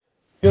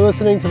You're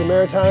listening to the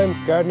Maritime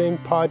Gardening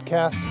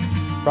Podcast,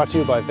 brought to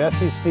you by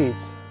Vessi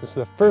Seeds. This is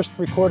the first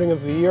recording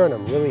of the year, and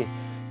I'm really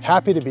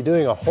happy to be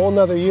doing a whole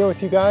nother year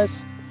with you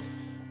guys.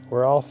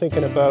 We're all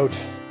thinking about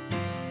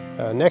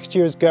next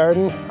year's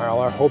garden, all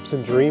our hopes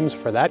and dreams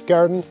for that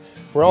garden.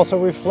 We're also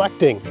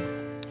reflecting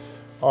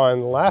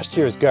on last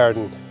year's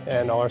garden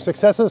and all our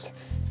successes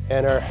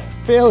and our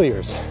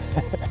failures.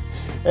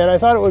 And I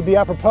thought it would be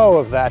apropos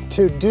of that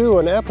to do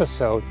an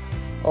episode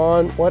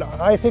on what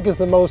I think is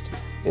the most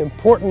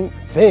important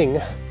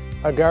thing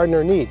a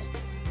gardener needs,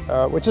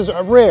 which is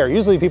rare.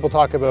 Usually people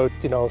talk about,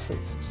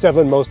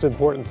 7 most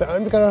important things.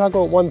 I'm going to talk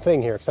about one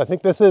thing here because I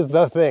think this is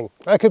the thing.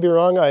 I could be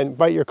wrong. I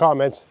invite your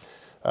comments.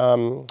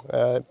 Put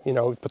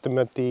them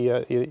at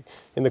in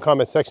the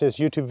comment section of this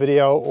YouTube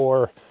video,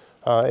 or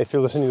if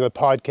you're listening to the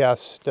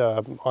podcast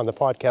on the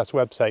podcast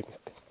website.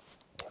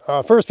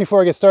 First,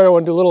 before I get started, I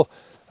want to do a little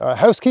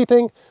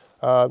housekeeping.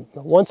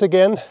 Once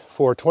again,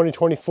 for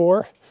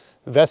 2024,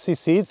 Vessi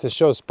Seeds, the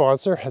show's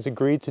sponsor, has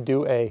agreed to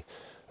do a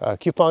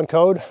coupon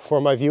code for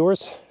my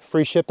viewers,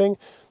 free shipping.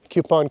 The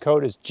coupon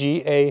code is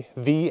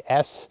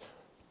GAVS24.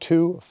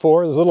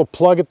 There's a little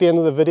plug at the end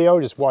of the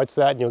video. Just watch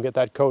that and you'll get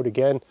that code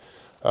again.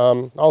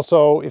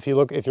 Also, if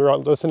you're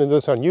listening to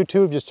this on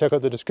YouTube, just check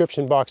out the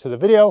description box of the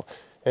video.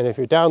 And if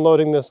you're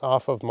downloading this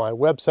off of my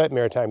website,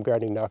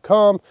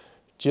 maritimegardening.com,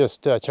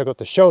 just check out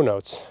the show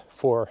notes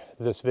for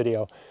this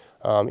video.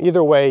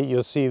 Either way,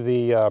 you'll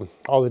see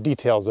all the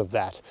details of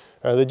that.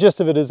 The gist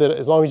of it is that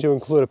as long as you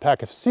include a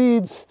pack of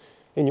seeds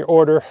in your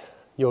order,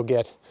 you'll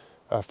get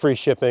free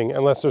shipping,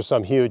 unless there's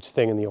some huge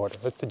thing in the order.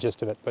 That's the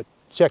gist of it, but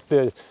check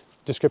the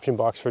description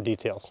box for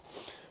details.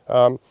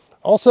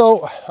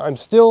 Also, I'm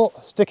still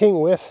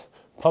sticking with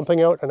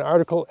pumping out an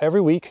article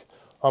every week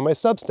on my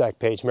Substack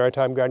page,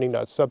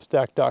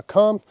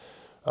 maritimegardening.substack.com.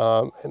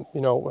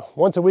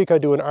 Once a week I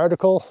do an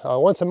article.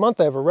 Once a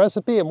month I have a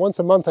recipe, and once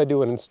a month I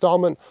do an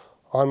installment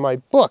on my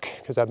book,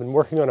 because I've been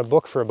working on a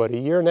book for about a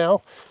year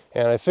now,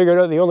 and I figured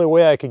out the only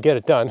way I could get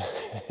it done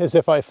is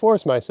if I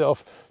force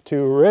myself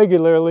to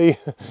regularly,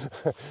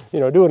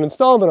 do an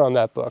installment on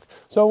that book.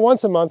 So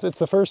once a month, it's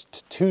the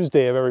first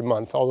Tuesday of every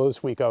month, although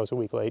this week I was a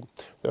week late,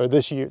 or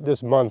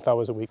this month I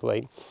was a week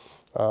late.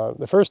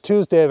 The first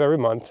Tuesday of every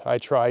month, I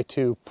try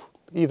to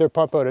either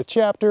pump out a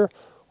chapter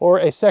or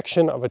a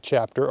section of a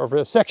chapter, or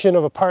a section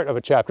of a part of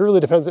a chapter. It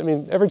really depends.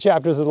 Every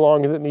chapter is as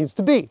long as it needs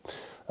to be.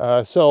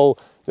 So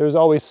there's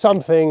always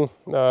something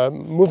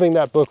moving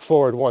that book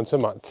forward once a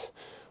month.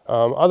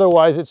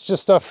 Otherwise, it's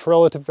just stuff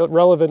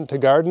relevant to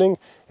gardening,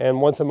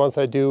 and once a month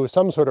I do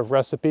some sort of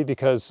recipe,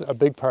 because a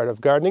big part of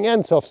gardening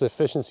and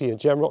self-sufficiency in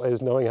general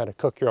is knowing how to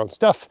cook your own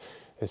stuff.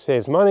 It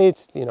saves money,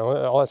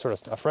 all that sort of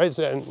stuff, right?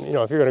 So, and,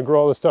 if you're going to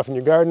grow all this stuff in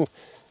your garden,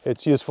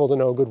 it's useful to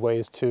know good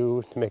ways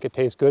to make it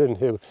taste good and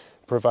to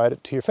provide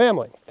it to your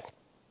family.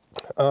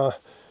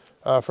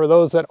 For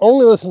those that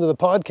only listen to the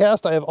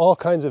podcast, I have all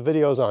kinds of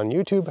videos on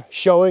YouTube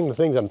showing the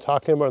things I'm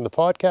talking about in the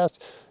podcast.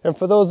 And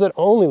for those that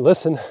only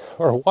listen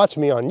or watch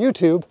me on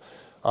YouTube,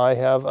 I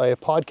have a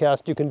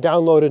podcast. You can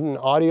download it in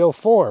audio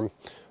form,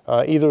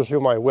 either through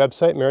my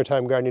website,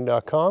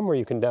 maritimegardening.com, where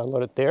you can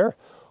download it there,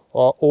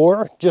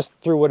 or just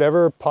through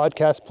whatever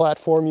podcast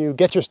platform you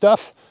get your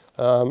stuff.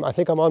 I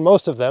think I'm on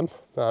most of them,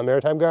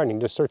 Maritime Gardening.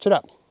 Just search it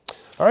up.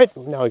 All right,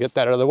 now we get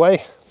that out of the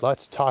way.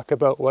 Let's talk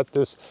about what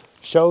this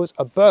show's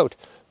about.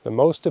 The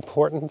most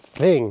important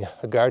thing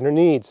a gardener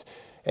needs.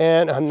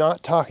 And I'm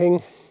not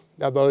talking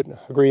about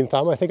a green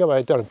thumb. I think I might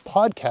have done a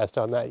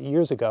podcast on that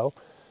years ago,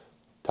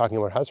 talking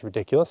about how it's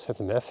ridiculous. It's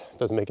a myth. It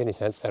doesn't make any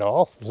sense at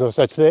all. There's no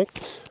such thing.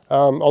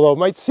 Although it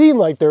might seem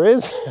like there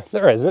is,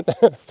 there isn't.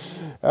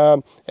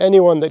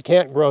 Anyone that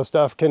can't grow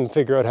stuff can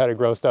figure out how to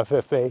grow stuff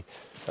if they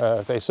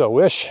so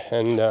wish,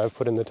 and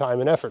put in the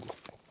time and effort.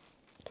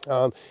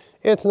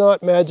 It's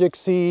not magic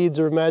seeds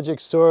or magic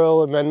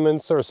soil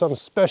amendments or some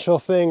special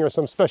thing or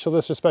some special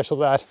this or special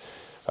that.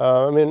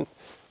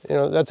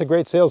 That's a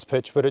great sales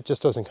pitch, but it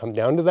just doesn't come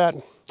down to that.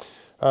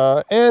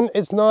 And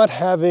it's not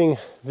having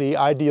the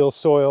ideal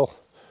soil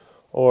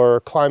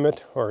or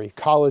climate or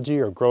ecology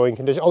or growing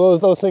condition, although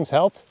those things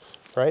help,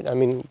 right?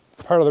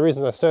 Part of the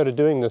reason I started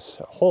doing this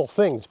whole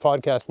thing, this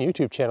podcast and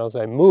YouTube channel, is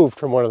I moved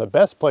from one of the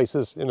best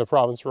places in the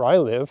province where I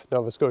live,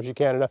 Nova Scotia,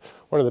 Canada,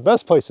 one of the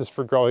best places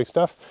for growing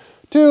stuff,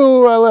 to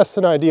a less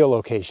than ideal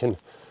location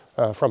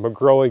from a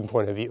growing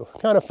point of view.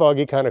 Kind of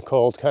foggy, kind of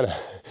cold, kind of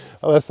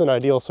less than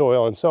ideal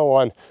soil, and so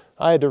on.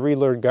 I had to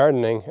relearn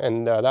gardening,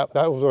 and that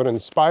was what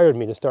inspired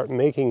me to start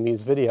making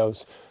these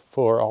videos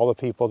for all the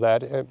people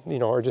that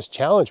are just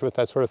challenged with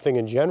that sort of thing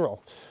in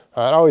general.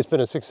 I'd always been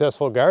a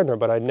successful gardener,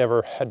 but I'd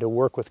never had to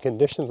work with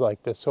conditions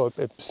like this, so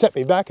it set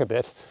me back a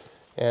bit.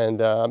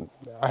 And I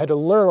had to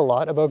learn a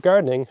lot about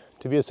gardening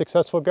to be a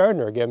successful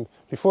gardener again,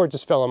 before it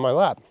just fell on my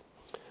lap.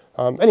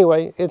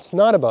 Anyway, it's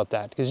not about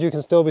that, because you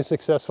can still be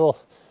successful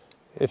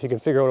if you can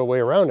figure out a way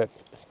around it.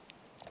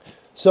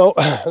 So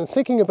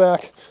thinking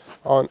back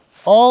on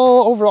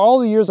all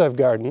the years I've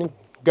gardened,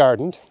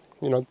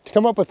 to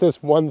come up with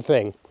this one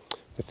thing,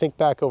 to think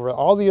back over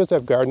all the years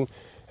I've gardened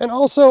And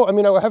also, I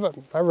mean, I have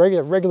a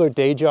regular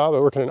day job. I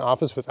work in an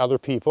office with other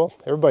people.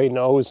 Everybody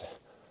knows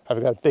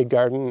I've got a big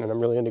garden and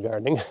I'm really into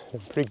gardening. I'm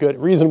pretty good,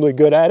 reasonably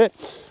good at it.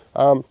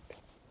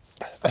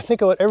 I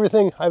think about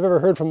everything I've ever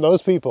heard from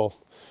those people,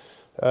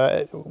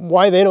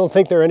 why they don't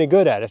think they're any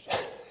good at it.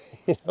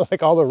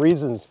 Like all the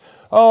reasons.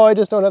 Oh, I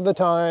just don't have the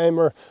time,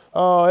 or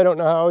oh, I don't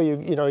know how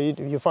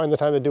you find the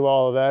time to do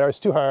all of that, or it's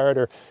too hard,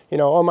 or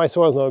oh, my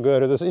soil's no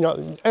good, or this,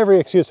 every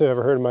excuse I've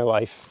ever heard in my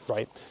life,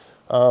 right?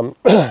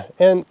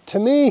 And to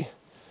me,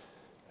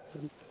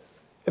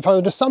 if I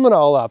were to sum it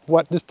all up,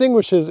 what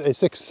distinguishes a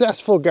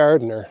successful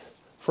gardener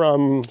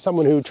from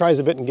someone who tries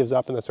a bit and gives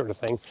up and that sort of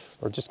thing,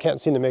 or just can't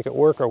seem to make it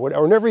work,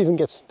 or never even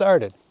gets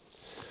started,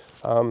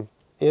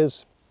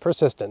 is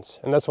persistence.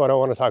 And that's what I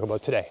want to talk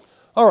about today.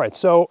 All right,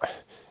 so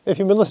if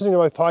you've been listening to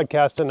my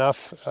podcast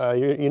enough,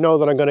 you know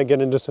that I'm going to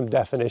get into some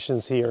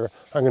definitions here.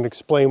 I'm going to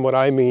explain what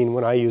I mean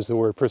when I use the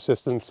word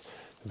persistence,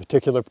 the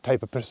particular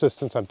type of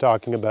persistence I'm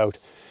talking about,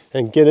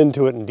 and get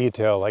into it in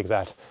detail like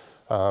that.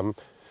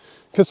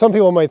 Because some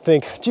people might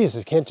think, geez,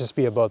 it can't just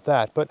be about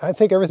that. But I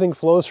think everything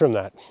flows from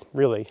that,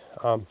 really.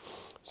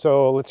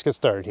 So let's get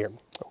started here.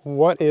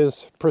 What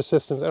is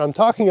persistence? And I'm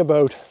talking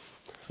about,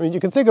 I mean, you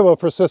can think about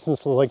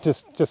persistence like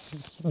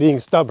just being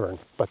stubborn,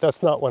 but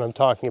that's not what I'm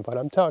talking about.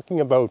 I'm talking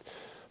about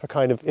a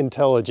kind of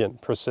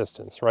intelligent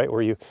persistence, right?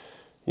 Where you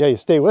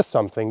stay with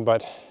something,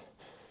 but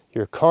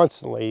you're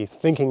constantly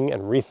thinking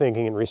and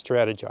rethinking and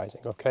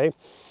re-strategizing, okay?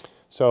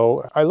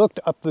 So I looked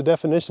up the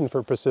definition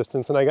for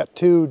persistence and I got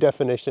two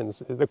definitions: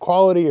 the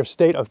quality or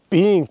state of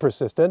being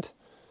persistent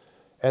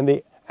and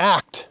the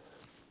act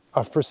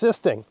of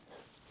persisting,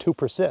 to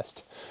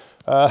persist.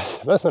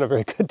 That's not a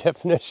very good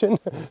definition.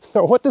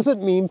 So what does it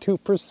mean to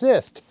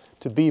persist,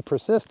 to be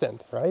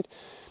persistent, right?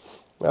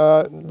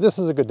 This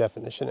is a good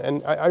definition.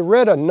 And I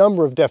read a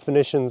number of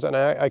definitions and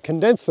I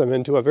condensed them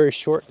into a very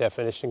short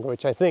definition,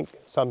 which I think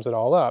sums it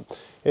all up.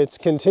 It's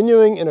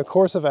continuing in a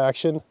course of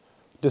action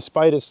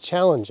despite its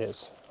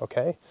challenges,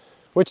 okay?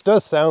 Which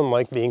does sound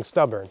like being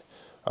stubborn,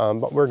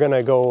 but we're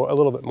gonna go a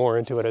little bit more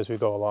into it as we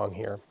go along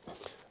here.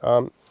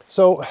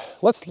 So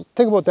let's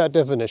think about that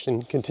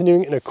definition,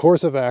 continuing in a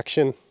course of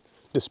action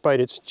despite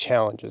its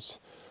challenges.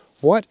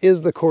 What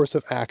is the course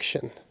of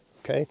action,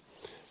 okay?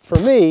 For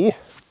me,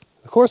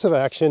 the course of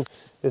action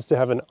is to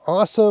have an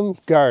awesome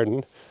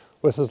garden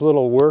with as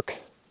little work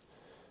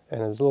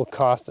and as little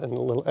cost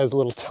and as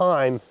little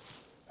time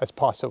as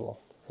possible,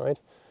 right?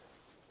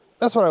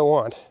 That's what I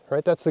want,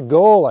 right? That's the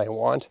goal I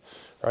want,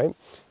 right?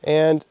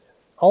 And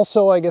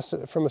also, I guess,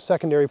 from a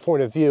secondary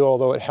point of view,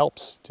 although it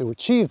helps to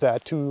achieve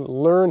that, to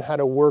learn how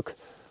to work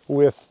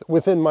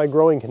within my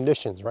growing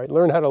conditions, right?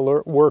 Learn how to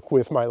work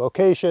with my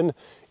location,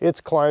 its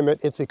climate,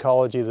 its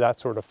ecology, that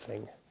sort of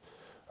thing.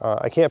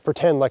 I can't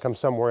pretend like I'm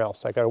somewhere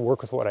else. I got to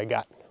work with what I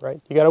got, right?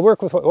 You got to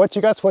work with what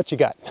you got's what you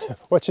got.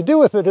 What you do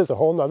with it is a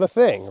whole nother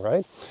thing,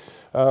 right?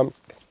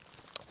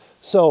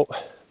 So,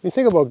 when you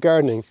think about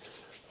gardening,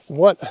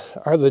 what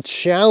are the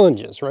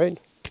challenges, right?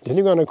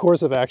 Continuing on a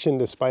course of action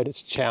despite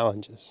its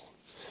challenges.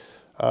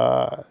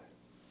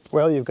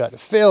 Well, you've got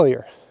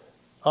failure,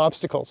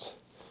 obstacles,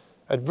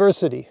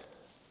 adversity,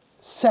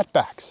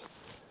 setbacks,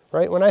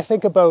 right? When I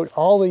think about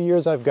all the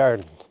years I've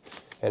gardened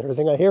and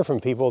everything I hear from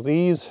people,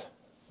 these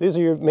are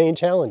your main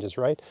challenges,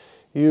 right?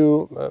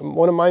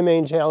 One of my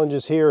main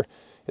challenges here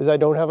is I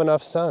don't have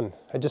enough sun.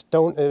 I just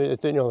don't,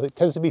 it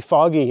tends to be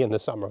foggy in the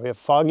summer. We have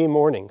foggy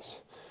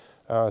mornings.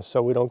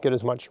 So we don't get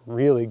as much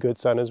really good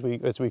sun as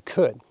we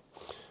could.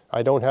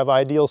 I don't have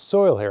ideal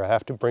soil here. I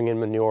have to bring in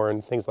manure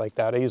and things like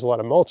that. I use a lot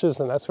of mulches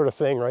and that sort of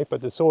thing, right?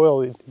 But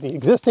the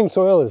existing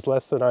soil is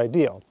less than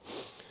ideal.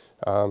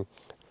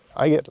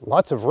 I get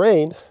lots of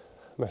rain.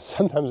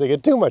 Sometimes I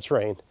get too much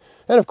rain.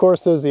 And of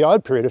course, there's the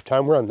odd period of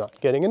time where I'm not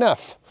getting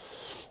enough.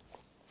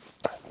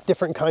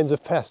 Different kinds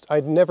of pests.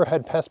 I'd never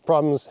had pest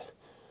problems.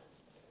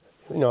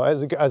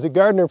 As a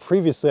gardener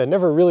previously, I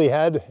never really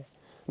had,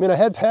 I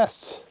had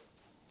pests,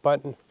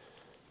 but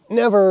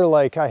never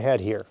like I had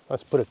here.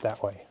 Let's put it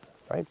that way,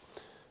 right?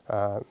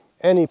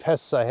 Any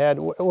pests I had,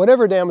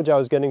 whatever damage I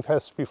was getting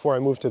pests before I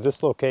moved to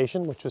this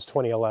location, which was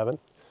 2011,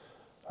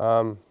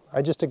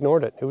 I just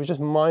ignored it. It was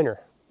just minor,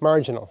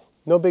 marginal,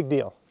 no big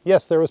deal.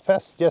 Yes, there was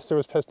pests. Yes, there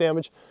was pest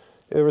damage.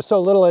 There was so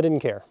little I didn't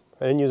care.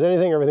 I didn't use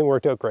anything. Everything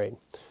worked out great.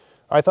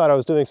 I thought I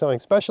was doing something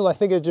special. I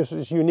think it just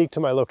was unique to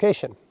my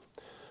location.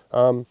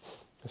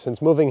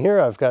 Since moving here,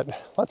 I've got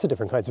lots of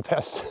different kinds of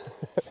pests,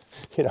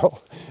 And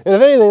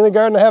if anything, the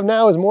garden I have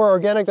now is more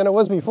organic than it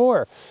was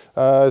before.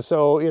 I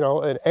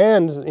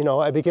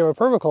became a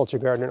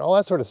permaculture gardener and all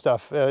that sort of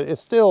stuff.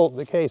 It's still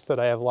the case that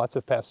I have lots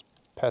of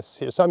pests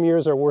here. Some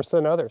years are worse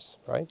than others,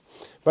 right?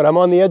 But I'm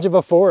on the edge of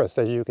a forest,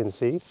 as you can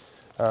see.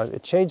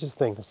 It changes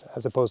things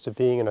as opposed to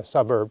being in a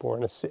suburb or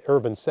in an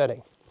urban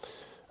setting.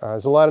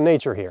 There's a lot of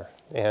nature here,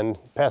 and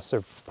pests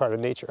are part of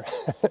nature,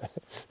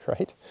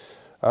 right?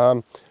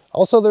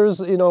 Also, there's,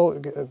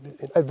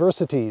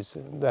 adversities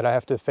that I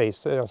have to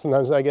face.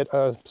 Sometimes I get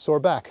a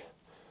sore back.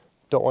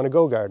 Don't want to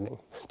go gardening.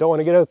 Don't want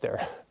to get out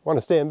there. Want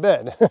to stay in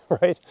bed,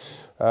 right?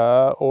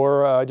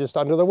 Or just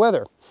under the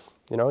weather.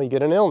 You know, you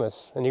get an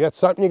illness and you got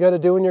something you got to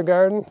do in your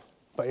garden,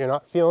 but you're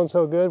not feeling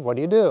so good. What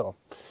do?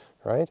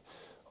 Right?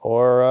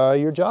 Or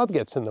your job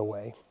gets in the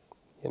way.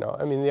 You know,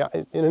 I mean,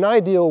 in an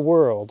ideal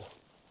world,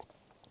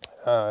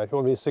 if you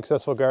want to be a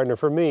successful gardener,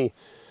 for me,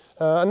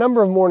 a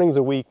number of mornings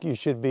a week you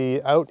should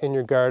be out in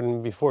your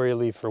garden before you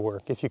leave for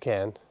work, if you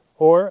can,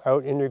 or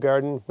out in your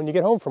garden when you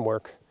get home from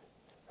work,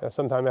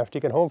 sometime after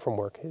you get home from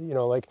work. You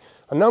know, like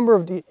a number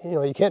of, you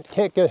can't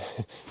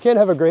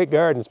have a great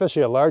garden,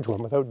 especially a large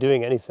one, without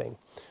doing anything.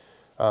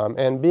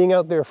 And being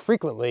out there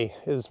frequently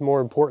is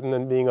more important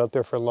than being out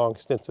there for long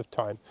stints of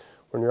time.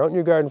 When you're out in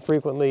your garden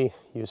frequently,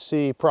 you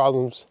see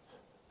problems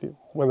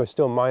when they're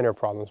still minor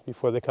problems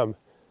before they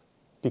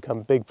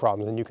become big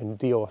problems, and you can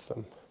deal with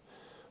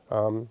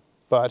them.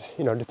 But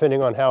you know,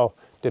 depending on how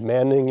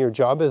demanding your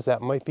job is,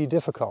 that might be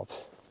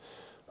difficult.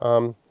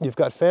 You've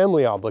got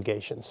family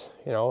obligations.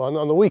 You know,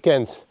 on the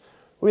weekends,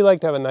 we like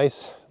to have a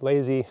nice,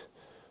 lazy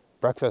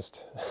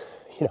breakfast,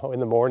 you know, in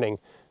the morning,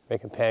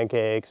 making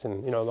pancakes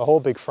and, you know, the whole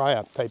big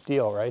fry-up type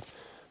deal, right?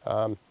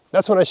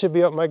 That's when I should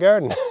be out in my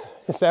garden,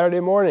 Saturday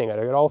morning. I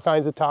got all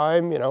kinds of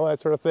time, you know, that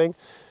sort of thing.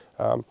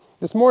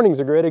 This morning's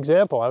a great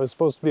example. I was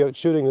supposed to be out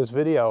shooting this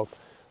video,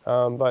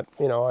 but,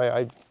 you know,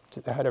 I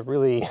had a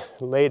really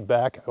laid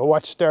back, I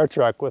watched Star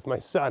Trek with my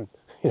son.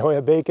 You know, we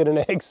had bacon and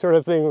eggs sort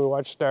of thing. We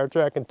watched Star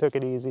Trek and took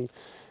it easy.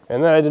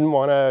 And then I didn't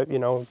want to, you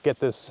know, get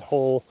this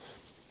whole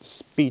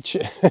speech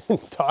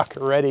talk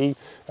ready.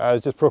 I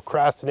was just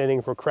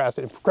procrastinating.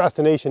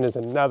 Procrastination is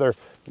another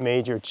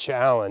major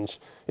challenge.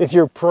 If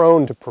you're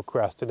prone to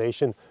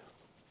procrastination,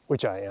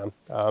 which I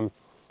am,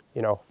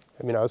 you know,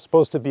 I mean, I was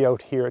supposed to be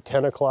out here at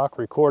 10 o'clock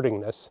recording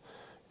this.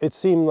 It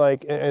seemed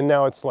like, and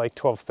now it's like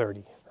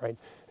 12:30, right?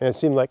 And it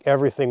seemed like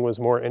everything was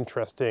more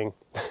interesting.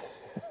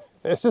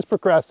 It's just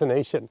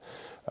procrastination.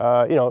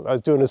 You know, I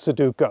was doing a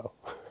Sudoku.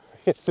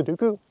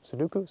 Sudoku? I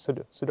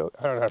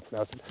don't know how to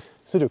pronounce it.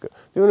 Sudoku.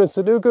 Doing a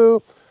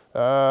Sudoku,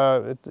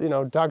 you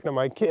know, talking to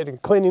my kid,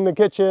 cleaning the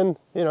kitchen,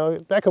 you know,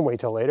 that can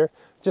wait till later.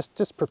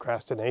 Just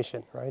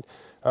procrastination, right?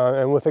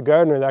 And with a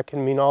gardener, that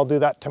can mean I'll do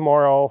that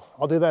tomorrow.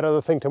 I'll do that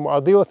other thing tomorrow.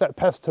 I'll deal with that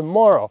pest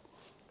tomorrow.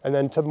 And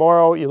then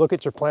tomorrow you look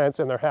at your plants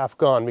and they're half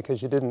gone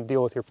because you didn't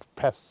deal with your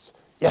pests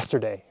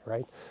yesterday,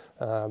 right?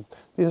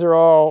 These are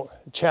all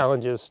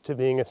challenges to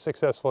being a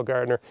successful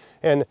gardener,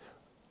 and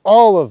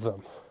all of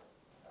them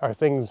are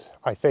things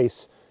I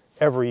face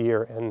every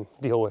year and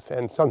deal with,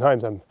 and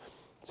sometimes I'm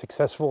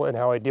successful in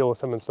how I deal with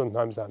them and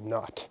sometimes I'm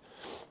not.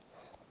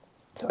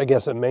 I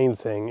guess the main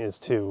thing is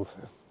to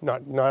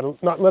not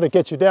let it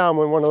get you down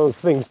when one of those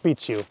things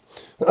beats you.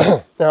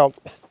 Now,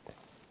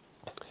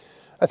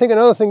 I think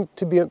another thing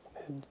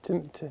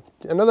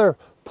another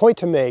point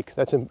to make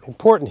that's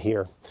important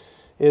here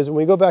is when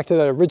we go back to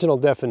that original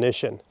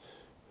definition,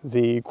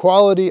 the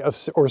quality of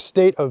or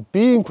state of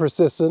being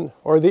persistent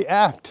or the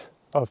act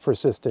of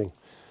persisting.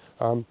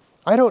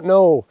 I don't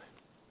know,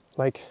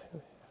 like,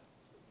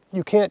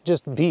 you can't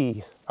just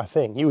be a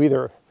thing. You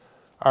either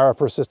are a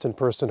persistent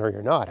person or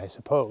you're not, I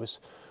suppose.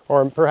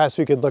 Or perhaps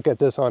we could look at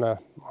this on a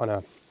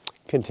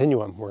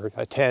continuum where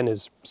a 10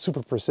 is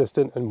super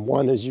persistent and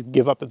 1 is you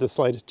give up at the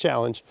slightest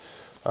challenge.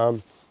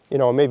 You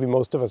know, maybe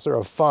most of us are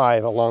a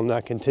 5 along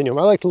that continuum.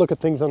 I like to look at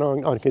things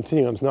on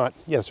continuums, not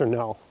yes or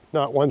no,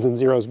 not ones and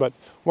zeros, but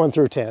 1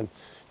 through 10.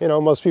 You know,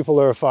 most people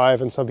are a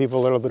 5 and some people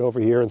are a little bit over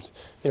here. And,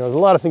 you know, there's a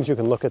lot of things you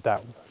can look at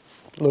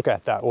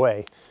that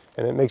way.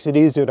 And it makes it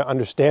easier to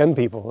understand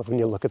people when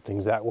you look at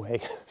things that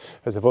way,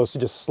 as opposed to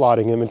just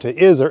slotting them into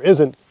is or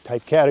isn't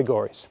type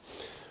categories.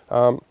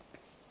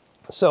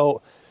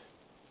 So,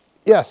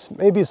 yes,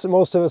 maybe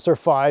most of us are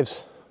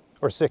 5s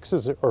or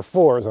 6s or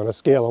 4s on a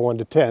scale of 1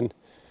 to 10.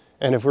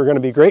 And if we're going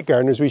to be great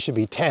gardeners, we should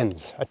be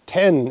 10s, a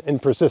 10 in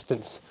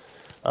persistence.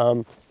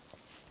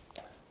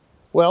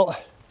 Well,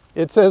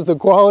 it says the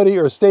quality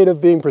or state of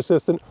being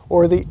persistent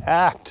or the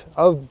act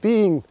of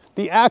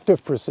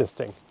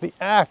persisting, the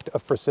act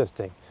of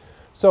persisting.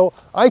 So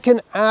I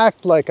can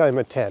act like I'm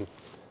a 10,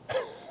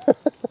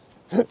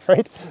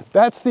 right?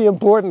 That's the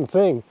important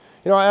thing.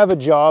 You know, I have a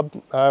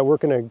job, I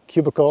work in a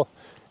cubicle,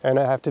 and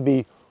I have to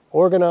be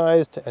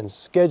organized and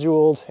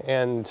scheduled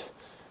and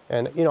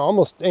you know,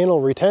 almost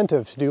anal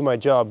retentive to do my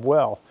job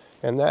well.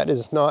 And that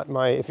is not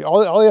my,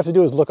 all you have to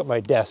do is look at my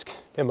desk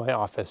in my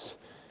office.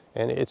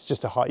 And it's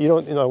just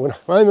when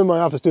I'm in my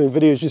office doing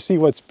videos, you see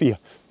what's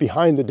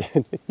behind the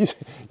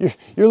desk.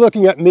 You're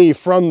looking at me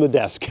from the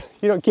desk.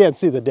 You can't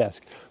see the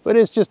desk. But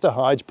it's just a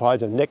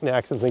hodgepodge of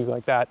knickknacks and things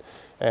like that.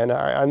 And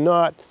I'm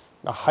not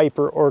a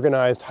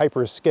hyper-organized,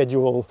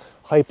 hyper-schedule,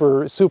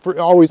 super,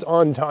 always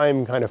on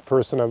time kind of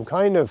person. I'm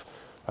kind of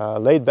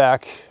laid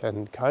back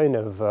and kind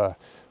of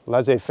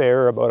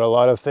laissez-faire about a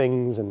lot of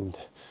things, and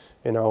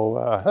maybe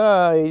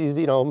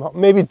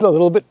a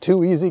little bit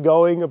too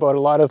easygoing about a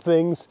lot of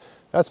things.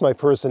 That's my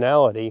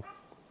personality.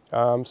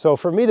 So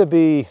for me to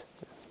be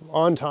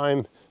on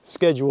time,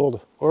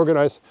 scheduled,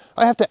 organized,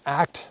 I have to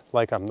act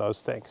like I'm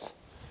those things,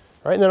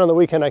 right? And then on the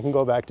weekend, I can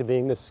go back to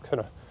being this kind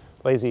of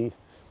lazy,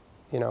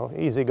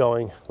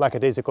 easygoing,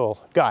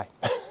 lackadaisical guy,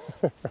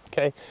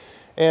 okay?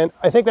 And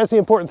I think that's the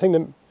important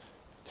thing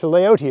to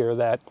lay out here,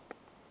 that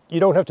you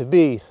don't have to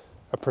be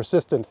a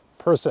persistent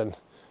person.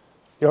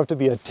 You don't have to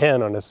be a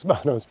 10 on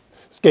a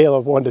scale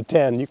of 1 to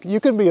 10. You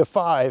can be a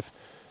 5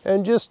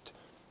 and just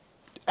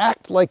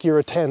act like you're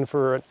a 10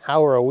 for an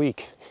hour a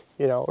week,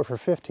 or for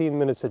 15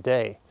 minutes a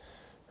day,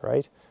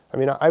 right? I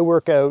mean, I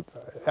work out,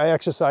 I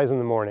exercise in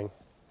the morning.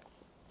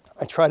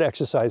 I try to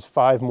exercise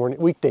 5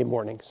 weekday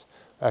mornings.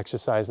 I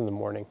exercise in the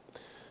morning.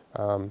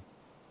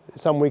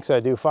 Some weeks I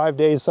do 5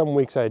 days, some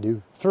weeks I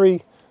do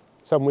 3,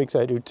 some weeks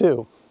I do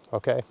 2,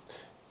 okay?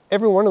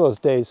 Every one of those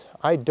days,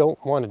 I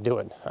don't want to do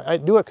it. I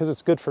do it because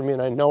it's good for me,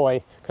 and I know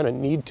I kind of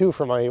need to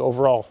for my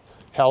overall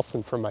health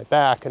and for my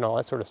back and all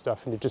that sort of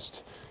stuff, and to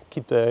just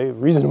keep the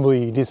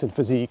reasonably decent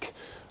physique.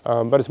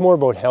 But it's more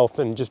about health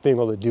and just being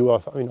able to do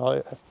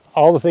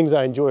all the things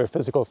I enjoy are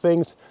physical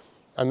things.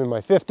 I'm in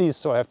my 50s,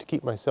 so I have to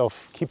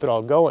keep it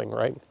all going,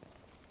 right?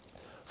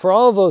 For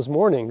all of those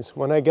mornings,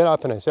 when I get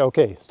up and I say,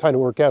 okay, it's time to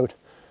work out,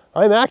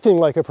 I'm acting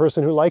like a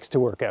person who likes to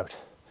work out.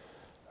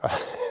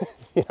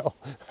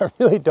 I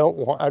really don't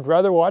want, I'd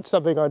rather watch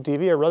something on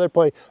TV, I'd rather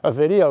play a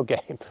video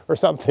game or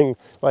something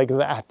like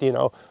that,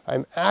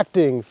 I'm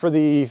acting for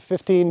the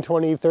 15,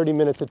 20, 30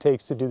 minutes it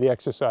takes to do the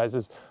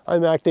exercises.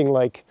 I'm acting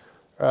like,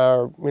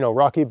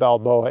 Rocky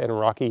Balboa in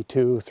Rocky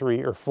 2,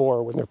 3, or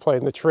 4 when they're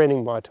playing the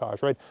training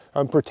montage, right?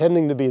 I'm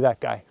pretending to be that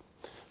guy,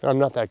 and I'm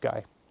not that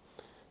guy.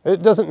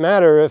 It doesn't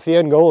matter if the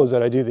end goal is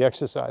that I do the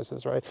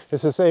exercises, right?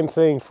 It's the same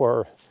thing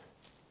for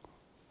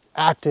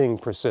acting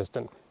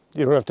persistent.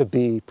 You don't have to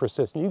be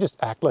persistent. You just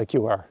act like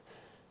you are.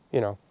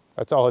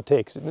 That's all it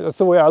takes. That's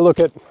the way I look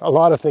at a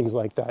lot of things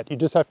like that. You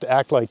just have to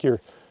act like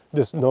you're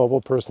this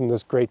noble person,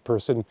 this great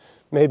person.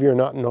 Maybe you're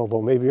not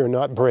noble. Maybe you're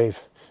not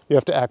brave. You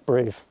have to act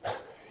brave,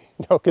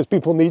 because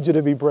people need you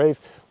to be brave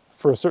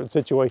for a certain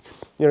situation.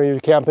 You're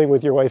camping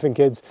with your wife and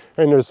kids,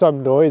 and there's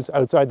some noise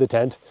outside the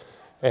tent,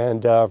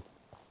 and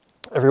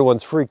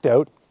everyone's freaked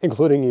out,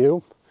 including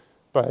you,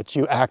 but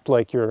you act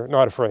like you're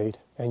not afraid,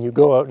 and you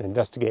go out and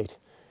investigate.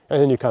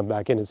 And then you come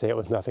back in and say it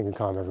was nothing and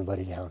calm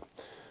everybody down.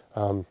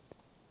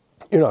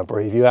 You're not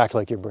brave, you act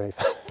like you're brave,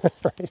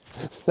 right?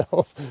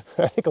 So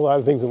I think a lot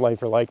of things in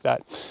life are like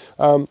that.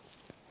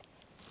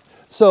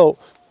 So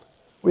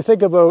we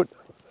think about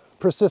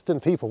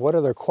persistent people. What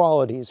are their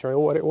qualities, right?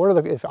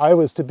 If I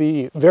was to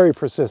be very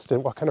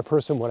persistent, what kind of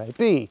person would I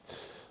be?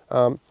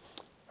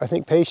 I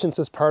think patience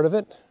is part of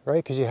it,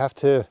 right? Because you have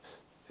to,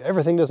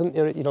 everything doesn't,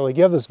 like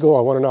you have this goal,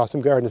 I want an awesome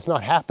garden, it's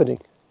not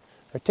happening.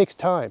 It takes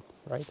time,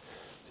 right?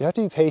 So you have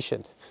to be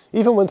patient.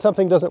 Even when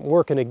something doesn't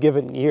work in a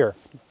given year,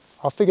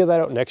 I'll figure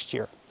that out next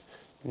year.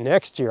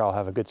 Next year I'll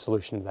have a good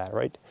solution to that,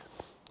 right?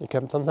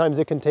 Sometimes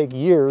it can take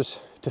years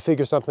to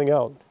figure something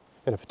out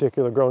in a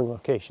particular growing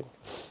location.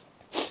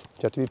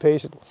 You have to be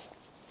patient.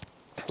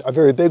 A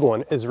very big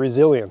one is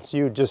resilience.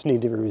 You just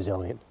need to be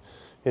resilient.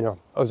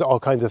 There's all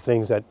kinds of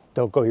things that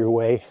don't go your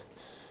way,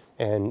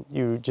 and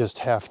you just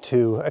have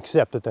to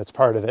accept that that's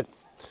part of it,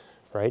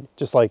 right?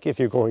 Just like if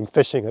you're going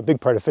fishing, a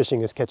big part of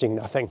fishing is catching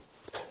nothing.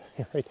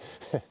 Right?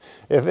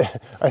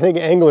 I think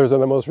anglers are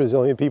the most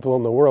resilient people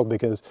in the world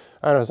because,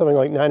 something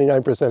like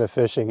 99% of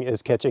fishing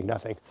is catching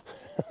nothing,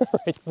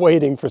 right?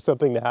 Waiting for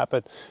something to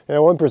happen.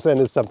 1%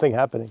 is something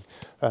happening.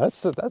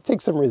 That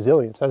takes some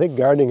resilience. I think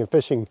gardening and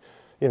fishing,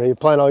 you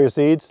plant all your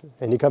seeds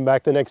and you come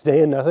back the next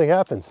day and nothing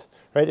happens,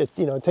 right?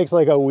 It takes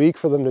like a week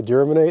for them to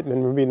germinate and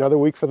then maybe another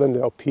week for them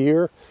to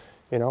appear.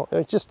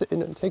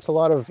 It takes a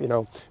lot of, and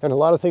a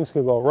lot of things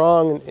can go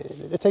wrong,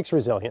 and it takes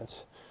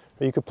resilience.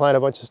 You could plant a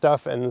bunch of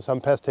stuff and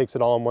some pest takes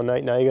it all in one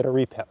night. Now you got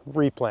to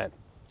replant,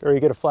 or you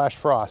get a flash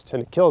frost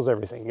and it kills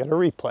everything. You got to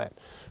replant,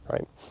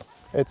 right?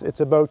 It's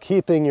about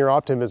keeping your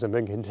optimism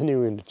and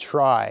continuing to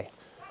try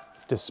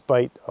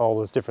despite all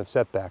those different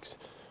setbacks.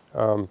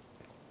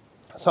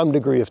 Some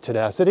degree of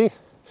tenacity,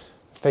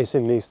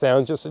 facing these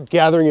things, just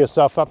gathering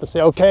yourself up and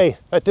say, okay,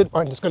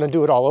 I'm just going to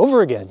do it all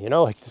over again.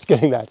 Like just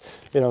getting that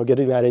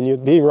in you,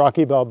 being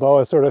Rocky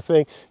Balboa sort of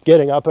thing,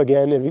 getting up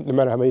again, and no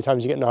matter how many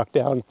times you get knocked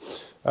down.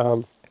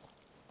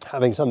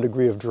 Having some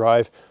degree of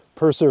drive,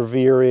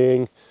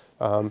 persevering,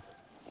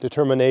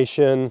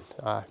 determination,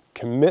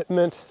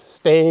 commitment,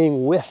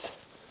 staying with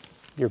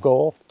your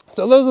goal.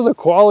 So those are the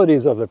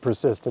qualities of the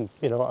persistent,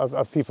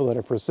 of people that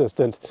are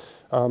persistent.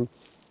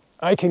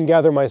 I can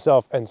gather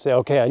myself and say,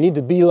 okay, I need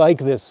to be like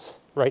this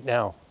right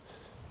now.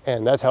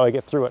 And that's how I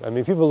get through it. I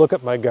mean, people look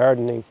at my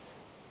gardening,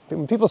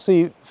 when people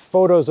see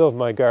photos of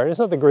my garden, it's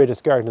not the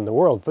greatest garden in the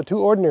world, but to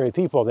ordinary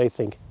people, they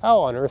think,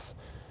 how on earth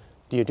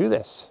do you do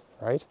this,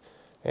 right?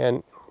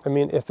 And I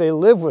mean, if they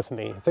live with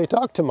me, if they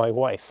talk to my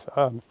wife,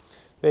 I'm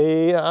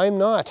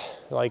not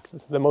like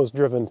the most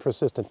driven,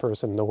 persistent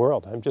person in the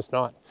world. I'm just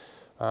not.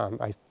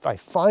 I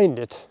find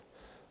it,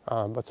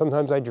 but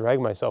sometimes I drag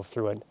myself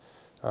through it.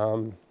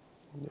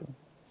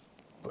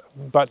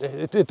 But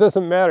it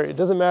doesn't matter. It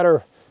doesn't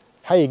matter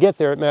how you get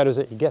there. It matters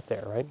that you get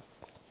there, right?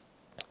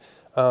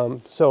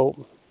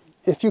 So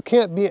if you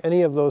can't be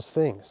any of those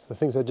things, the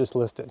things I just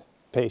listed,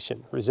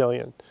 patient,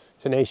 resilient,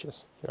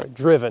 tenacious, right,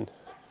 driven,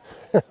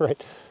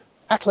 right?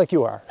 Act like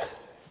you are.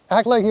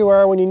 Act like you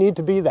are when you need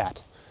to be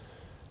that.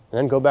 And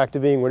then go back to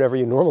being whatever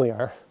you normally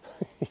are.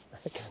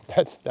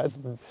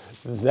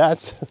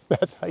 That's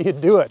how you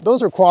do it.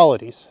 Those are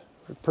qualities,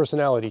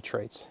 personality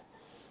traits.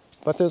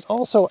 But there's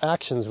also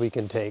actions we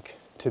can take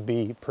to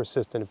be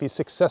persistent, to be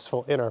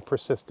successful in our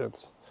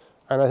persistence.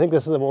 And I think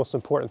this is the most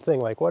important thing.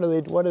 Like, what do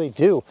they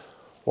do?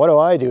 What do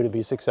I do to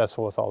be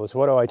successful with all this?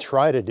 What do I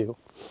try to do?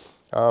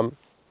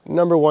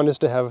 Number one is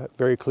to have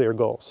very clear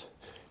goals.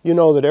 You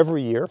know that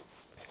every year,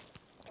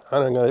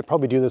 and I'm going to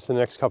probably do this in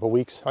the next couple of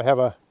weeks, I have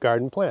a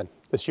garden plan.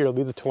 This year will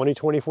be the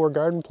 2024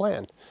 garden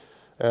plan.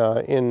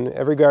 In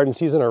every garden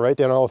season, I write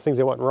down all the things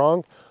that went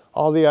wrong,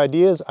 all the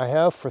ideas I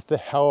have for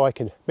how I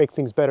can make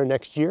things better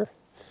next year.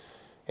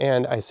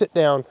 And I sit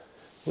down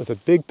with a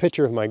big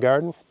picture of my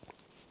garden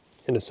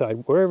and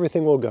decide where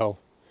everything will go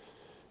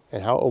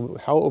and how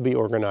it will be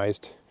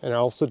organized. And I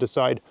also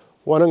decide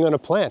what I'm going to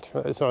plant.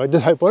 So I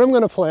decide what I'm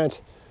going to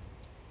plant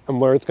and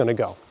where it's going to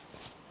go.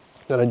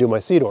 Then I do my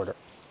seed order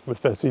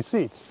with Vessi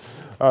Seeds.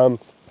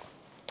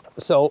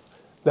 So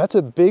that's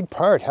a big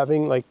part,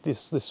 having like this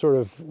sort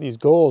of these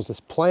goals, this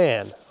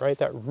plan, right?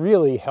 That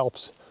really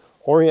helps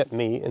orient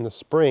me in the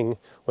spring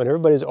when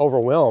everybody's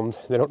overwhelmed,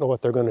 they don't know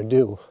what they're going to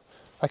do.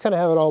 I kind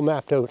of have it all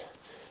mapped out.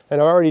 And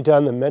I've already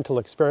done the mental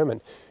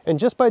experiment. And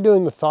just by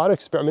doing the thought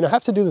experiment, I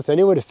have to do this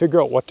anyway to figure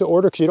out what to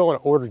order, because you don't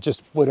want to order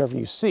just whatever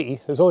you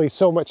see. There's only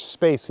so much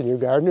space in your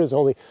garden. There's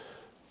only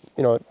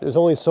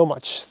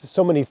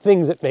so many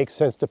things that make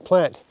sense to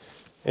plant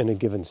in a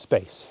given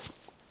space.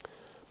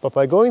 But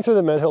by going through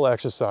the mental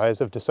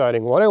exercise of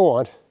deciding what I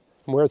want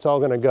and where it's all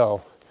going to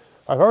go,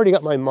 I've already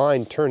got my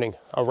mind turning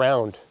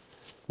around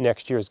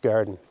next year's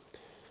garden.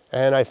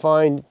 And I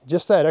find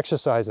just that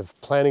exercise of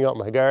planning out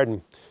my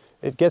garden,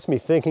 it gets me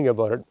thinking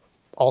about it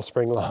all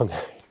spring long.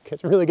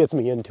 It really gets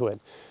me into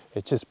it.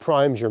 It just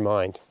primes your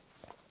mind.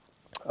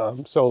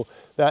 So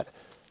that,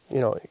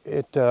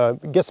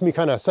 it gets me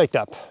kind of psyched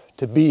up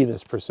to be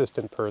this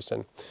persistent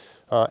person.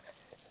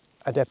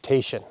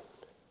 Adaptation,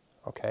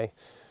 okay?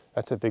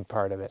 That's a big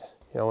part of it.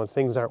 When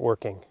things aren't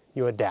working,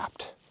 you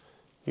adapt,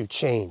 you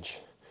change.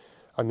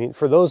 I mean,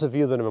 for those of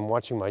you that have been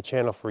watching my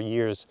channel for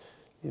years,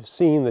 you've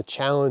seen the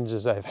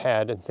challenges I've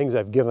had and things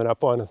I've given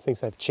up on and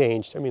things I've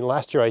changed. I mean,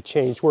 last year I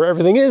changed where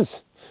everything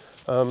is.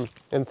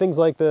 And things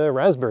like the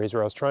raspberries,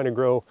 where I was trying to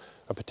grow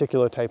a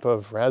particular type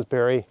of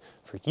raspberry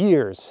for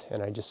years.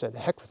 And I just said, the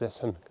heck with this,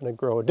 I'm going to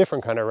grow a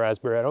different kind of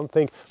raspberry. I don't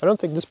think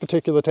this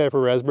particular type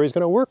of raspberry is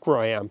going to work where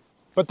I am.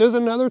 But there's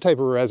another type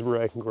of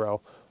raspberry I can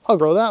grow. I'll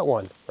grow that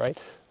one, right?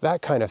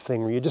 That kind of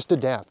thing where you just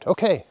adapt.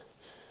 Okay,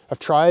 I've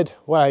tried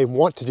what I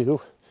want to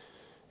do,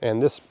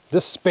 and this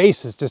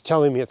space is just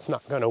telling me it's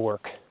not going to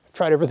work. I've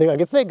tried everything I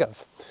could think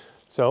of.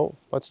 So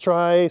let's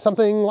try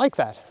something like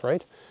that,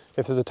 right?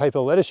 If there's a type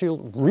of lettuce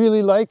you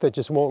really like that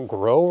just won't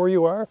grow where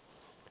you are,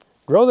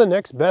 grow the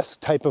next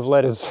best type of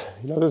lettuce.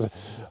 There's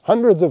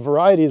hundreds of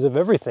varieties of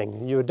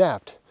everything. You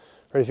adapt.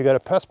 Right? If you've got a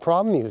pest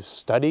problem, you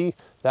study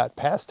that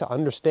pest to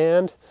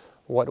understand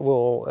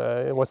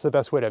what's the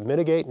best way to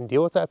mitigate and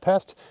deal with that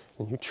pest,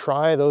 and you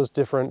try those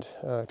different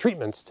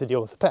treatments to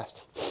deal with the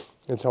pest,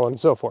 and so on and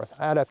so forth.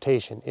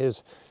 Adaptation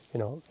is,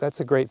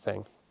 that's a great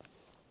thing.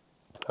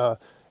 And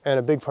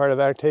a big part of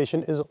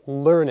adaptation is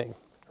learning,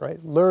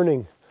 right?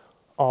 Learning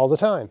all the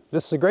time.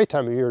 This is a great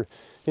time of year.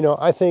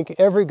 I think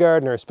every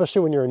gardener,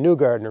 especially when you're a new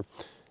gardener,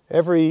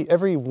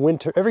 every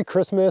winter, every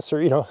Christmas, or,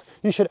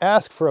 you should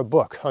ask for a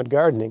book on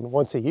gardening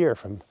once a year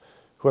from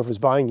whoever's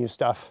buying you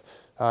stuff.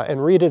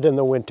 And read it in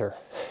the winter,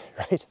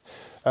 right?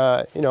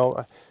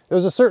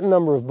 There's a certain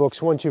number of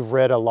books. Once you've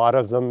read a lot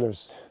of them,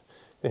 there's,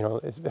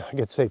 I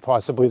could say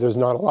possibly there's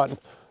not a lot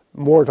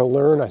more to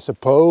learn, I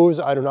suppose.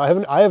 I don't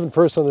know. I haven't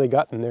personally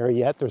gotten there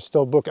yet. There's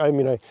still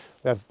I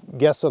have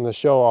guests on the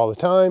show all the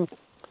time,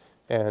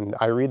 and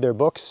I read their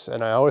books,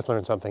 and I always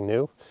learn something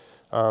new.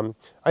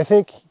 I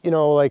think,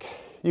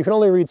 you can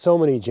only read so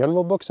many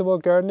general books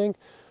about gardening.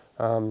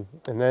 And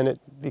then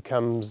it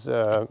becomes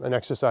an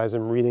exercise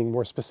in reading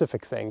more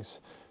specific things.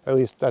 At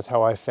least that's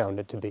how I found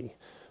it to be.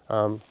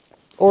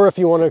 Or if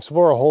you want to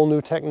explore a whole new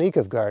technique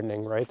of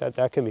gardening, right,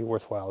 that can be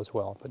worthwhile as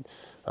well.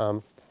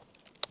 But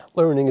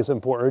learning is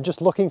important. Or just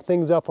looking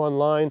things up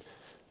online,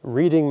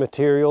 reading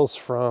materials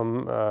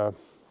from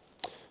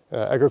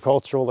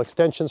agricultural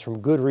extensions, from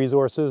good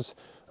resources.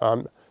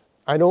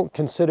 I don't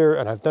consider,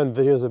 and I've done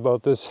videos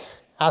about this,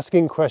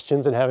 asking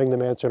questions and having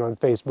them answered on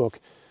Facebook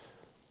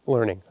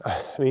learning.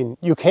 I mean,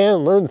 you can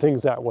learn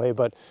things that way,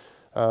 but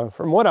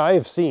from what I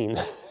have seen,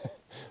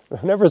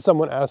 whenever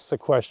someone asks a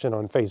question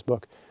on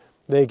Facebook,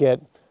 they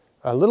get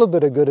a little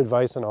bit of good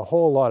advice and a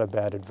whole lot of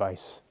bad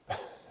advice.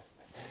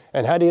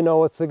 And how do you know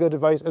what's the good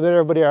advice? And then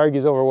everybody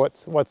argues over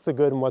what's the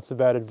good and what's the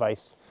bad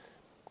advice.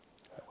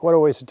 What a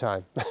waste of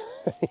time.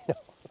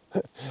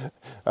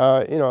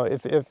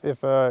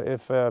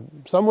 If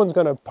someone's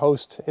going to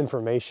post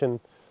information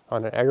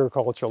on an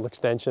agricultural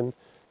extension,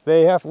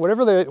 they have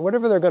whatever they're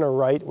going to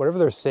write, whatever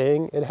they're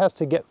saying, it has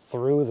to get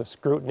through the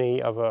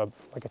scrutiny of a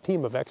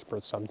team of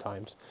experts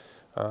sometimes.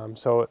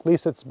 So at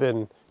least it's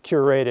been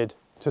curated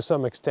to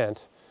some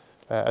extent,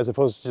 as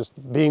opposed to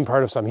just being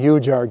part of some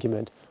huge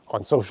argument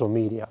on social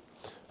media.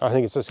 I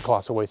think it's just a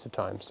colossal waste of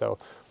time. So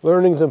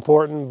learning's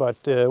important, but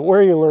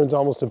where you learn is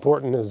almost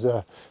important as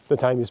the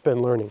time you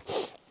spend learning.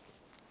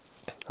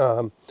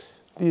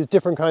 These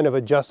different kind of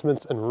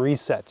adjustments and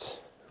resets,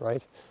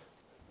 right?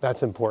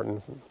 That's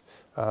important.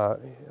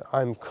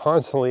 I'm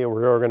constantly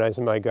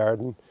reorganizing my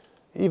garden.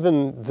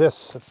 Even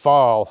this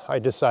fall, I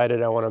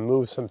decided I want to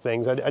move some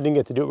things. I didn't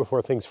get to do it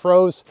before things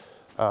froze,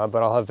 but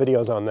I'll have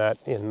videos on that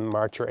in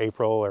March or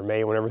April or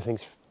May when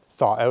everything's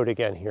thaw out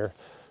again here.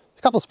 There's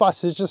a couple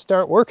spots that just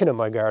aren't working in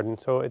my garden,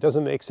 so it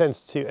doesn't make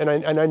sense to, and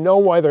I know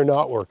why they're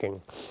not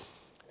working,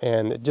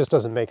 and it just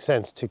doesn't make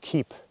sense to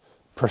keep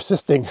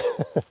persisting,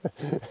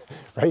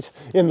 right,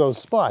 in those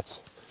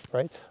spots,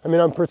 right? I mean,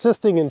 I'm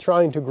persisting in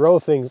trying to grow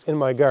things in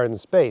my garden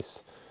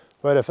space,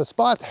 but if a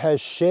spot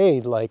has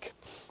shade like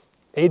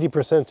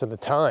 80% of the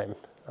time,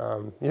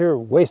 you're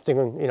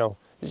wasting,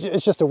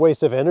 it's just a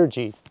waste of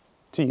energy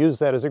to use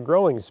that as a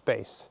growing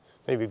space.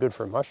 Maybe good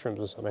for mushrooms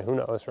or something, who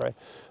knows, right?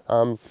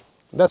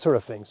 That sort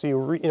of thing. So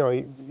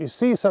you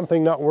see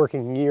something not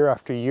working year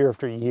after year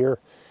after year,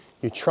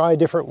 you try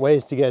different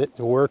ways to get it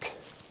to work,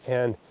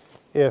 and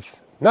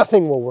if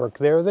nothing will work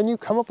there, then you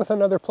come up with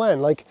another plan.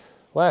 Like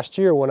last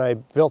year when I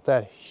built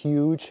that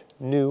huge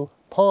new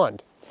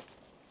pond.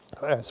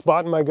 I had a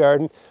spot in my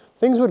garden,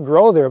 things would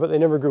grow there, but they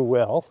never grew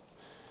well,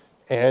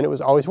 and it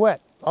was always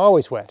wet,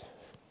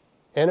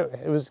 and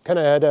it was kind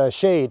of had a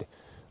shade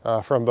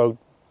from about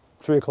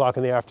 3 o'clock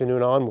in the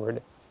afternoon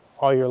onward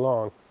all year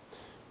long.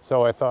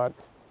 So I thought,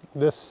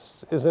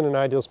 this isn't an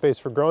ideal space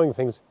for growing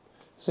things.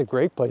 This is a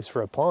great place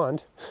for a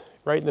pond,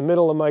 right in the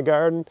middle of my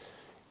garden,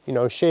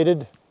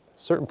 shaded a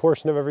certain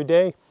portion of every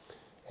day,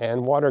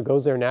 and water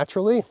goes there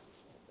naturally.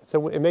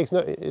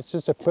 It's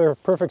just a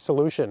perfect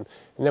solution.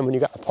 And then when you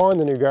got a pond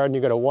in your garden,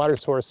 you got a water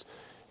source,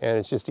 and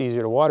it's just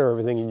easier to water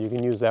everything, and you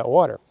can use that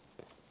water.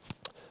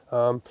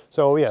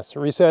 So yes,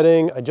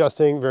 resetting,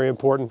 adjusting, very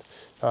important.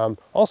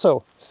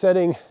 Also,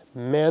 setting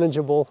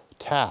manageable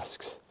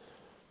tasks,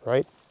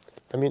 right?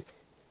 I mean,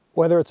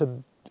 whether it's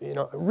a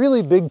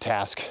really big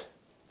task,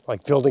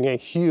 like building a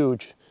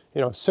huge,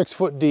 6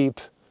 foot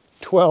deep,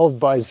 12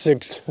 by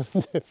 6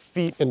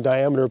 feet in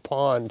diameter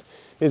pond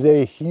is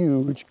a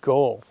huge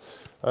goal.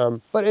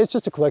 But it's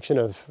just a collection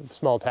of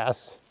small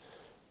tasks,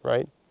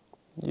 right?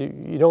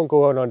 You don't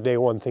go out on day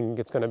one thinking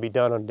it's going to be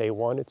done on day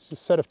one. It's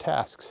just a set of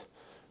tasks,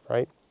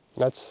 right?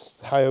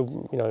 That's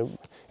how,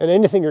 and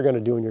anything you're going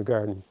to do in your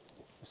garden.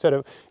 Instead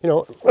of,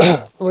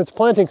 when it's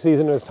planting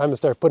season and it's time to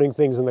start putting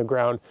things in the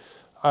ground,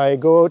 I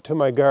go out to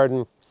my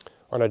garden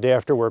on a day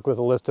after work with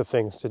a list of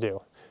things to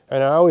do.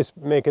 And I always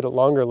make it a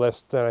longer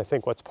list than I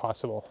think what's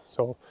possible.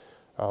 So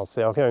I'll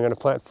say, okay, I'm going to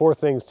plant 4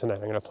 things tonight.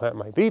 I'm going to plant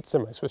my beets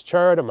and my Swiss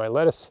chard and my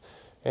lettuce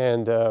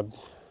and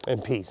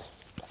peas,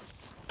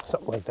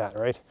 something like that,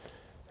 right?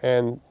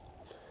 And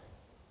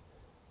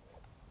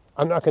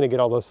I'm not going to get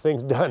all those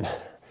things done.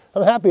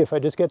 I'm happy if I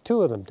just get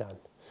 2 of them done,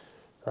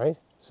 right?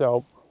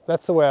 So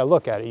that's the way I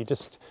look at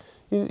it.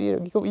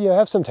 You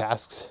have some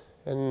tasks,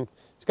 and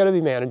it's got to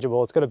be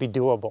manageable. It's got to be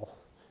doable,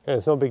 and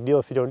it's no big deal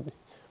if you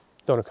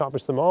don't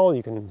accomplish them all.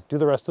 You can do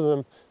the rest of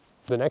them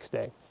the next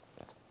day.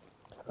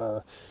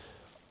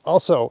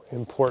 Also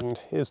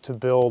important is to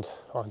build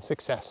on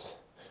success,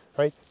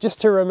 right?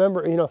 Just to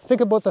remember, think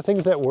about the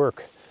things that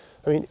work.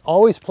 I mean,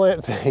 always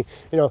plant things,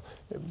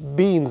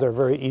 beans are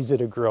very easy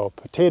to grow.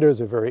 Potatoes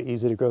are very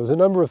easy to grow. There's a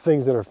number of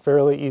things that are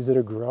fairly easy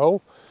to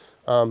grow.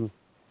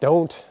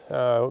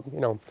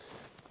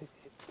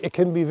 It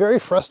can be very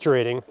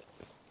frustrating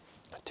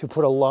to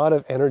put a lot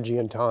of energy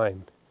and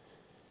time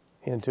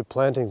into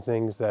planting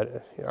things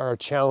that are a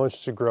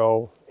challenge to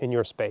grow in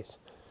your space.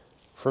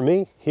 For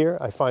me, here,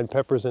 I find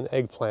peppers and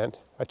eggplant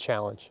a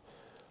challenge.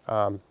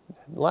 The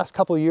last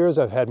couple of years,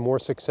 I've had more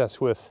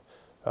success with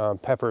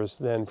peppers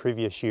than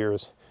previous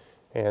years.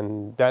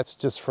 And that's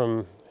just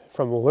from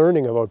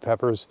learning about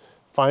peppers,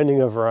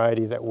 finding a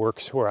variety that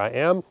works where I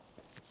am,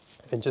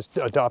 and just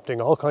adopting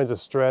all kinds of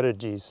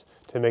strategies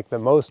to make the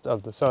most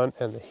of the sun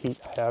and the heat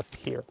I have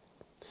here.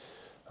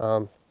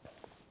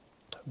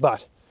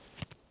 But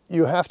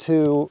you have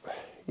to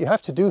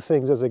do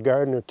things as a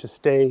gardener to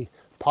stay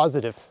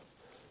positive,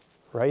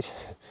 right?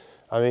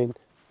 I mean,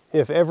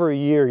 if every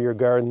year your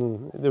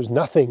garden, there's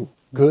nothing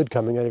good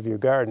coming out of your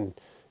garden,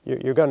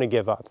 you're going to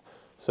give up.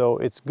 So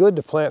it's good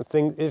to plant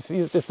things. If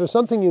there's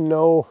something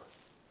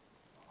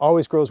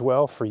always grows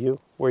well for you,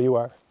 where you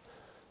are,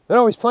 then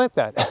always plant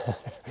that,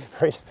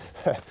 right?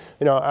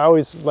 I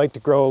always like to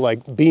grow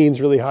like beans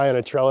really high on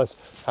a trellis.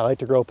 I like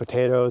to grow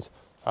potatoes.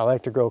 I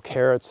like to grow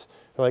carrots.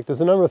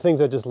 There's a number of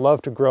things I just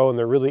love to grow, and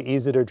they're really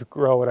easy to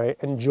grow, and I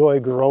enjoy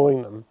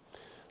growing them.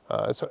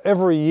 So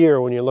every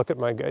year when you look at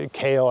my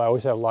kale, I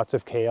always have lots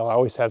of kale. I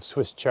always have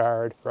Swiss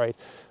chard, right?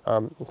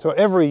 So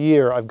every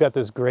year I've got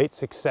this great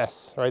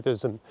success, right?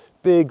 There's some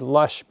big,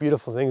 lush,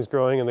 beautiful things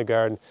growing in the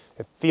garden.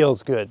 It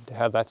feels good to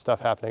have that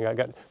stuff happening. I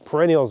got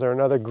perennials are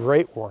another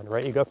great one,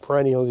 right? You got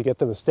perennials, you get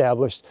them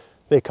established.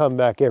 They come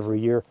back every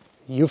year.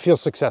 You feel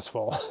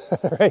successful,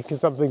 right?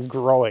 Because something's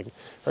growing,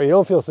 right? You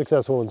don't feel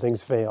successful when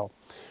things fail,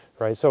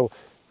 right? So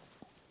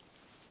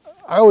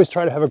I always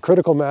try to have a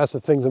critical mass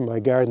of things in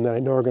my garden that I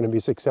know are going to be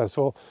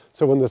successful.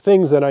 So when the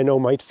things that I know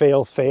might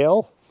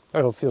fail,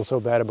 I don't feel so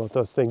bad about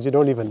those things. You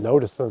don't even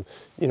notice them.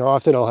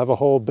 Often I'll have a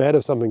whole bed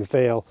of something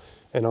fail,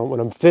 and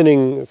when I'm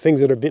thinning things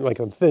that are like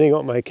I'm thinning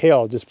out my kale,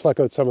 I'll just pluck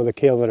out some of the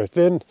kale that are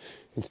thin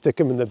and stick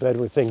them in the bed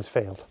where things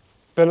failed.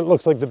 Then it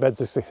looks like the bed's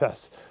a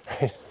success,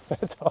 right?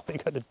 That's all you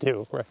got to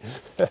do, right?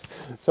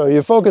 So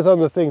you focus on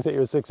the things that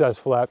you're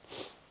successful at.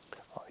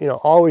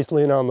 Always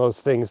lean on those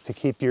things to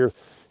keep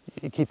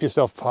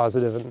yourself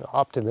positive and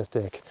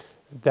optimistic.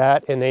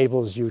 That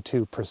enables you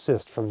to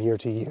persist from year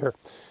to year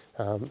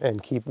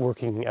and keep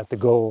working at the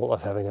goal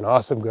of having an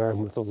awesome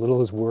garden with as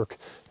little as work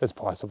as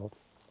possible.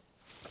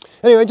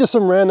 Anyway, just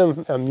some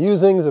random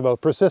musings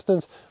about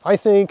persistence. I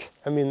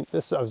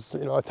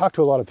talked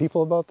to a lot of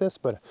people about this,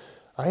 but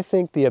I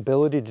think the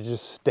ability to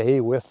just stay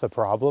with the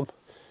problem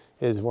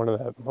is one of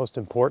the most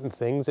important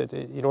things.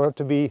 You don't have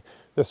to be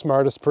the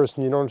smartest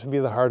person. You don't have to be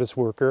the hardest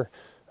worker.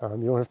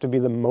 You don't have to be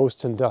the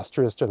most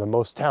industrious or the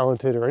most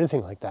talented or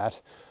anything like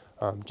that.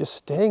 Just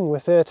staying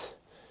with it.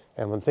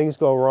 And when things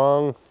go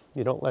wrong,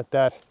 you don't let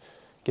that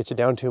get you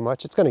down too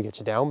much. It's going to get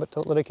you down, but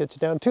don't let it get you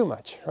down too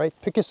much, right?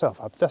 Pick yourself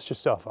up, dust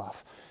yourself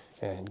off,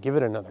 and give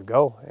it another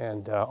go.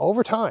 And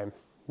over time,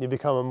 you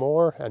become a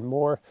more and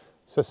more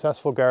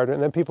successful gardener.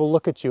 And then people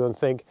look at you and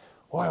think,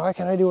 why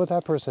can't I do what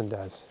that person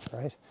does,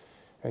 right?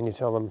 And you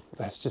tell them,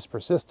 that's just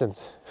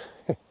persistence.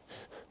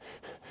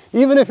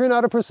 Even if you're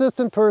not a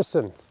persistent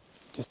person,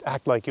 just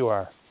act like you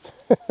are.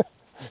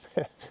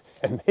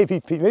 And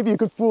maybe you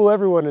could fool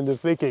everyone into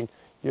thinking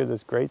you're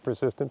this great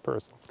persistent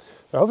person.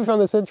 I hope you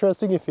found this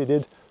interesting. If you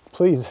did,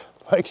 please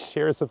like,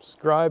 share,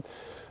 subscribe.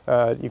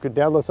 You can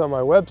download this on my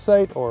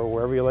website or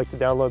wherever you like to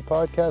download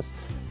podcasts.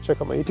 Check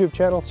out my YouTube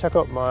channel. Check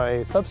out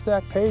my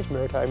Substack page,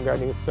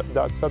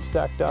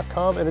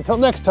 maritimegardening.substack.com. And until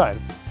next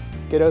time,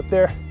 get out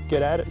there,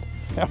 get at it,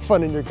 have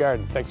fun in your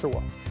garden. Thanks for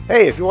watching.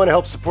 Hey, if you want to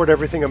help support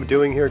everything I'm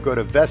doing here, go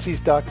to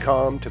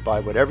Vessies.com to buy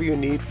whatever you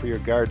need for your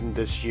garden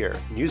this year.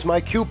 And use my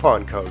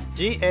coupon code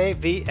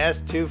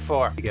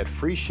GAVS24 to get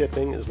free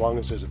shipping as long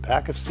as there's a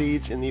pack of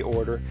seeds in the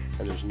order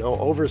and there's no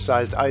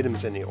oversized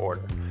items in the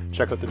order.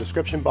 Check out the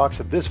description box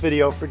of this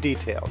video for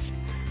details.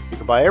 You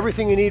can buy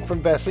everything you need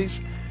from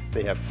Vessies.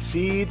 They have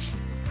seeds,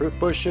 fruit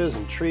bushes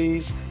and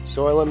trees,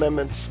 soil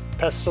amendments,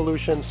 pest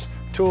solutions,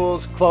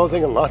 tools,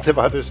 clothing, and lots of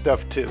other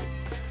stuff too.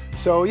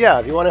 So yeah,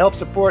 if you want to help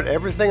support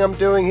everything I'm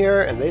doing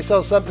here and they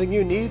sell something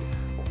you need,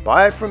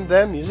 buy it from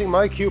them using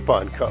my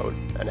coupon code,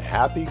 and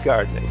happy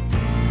gardening.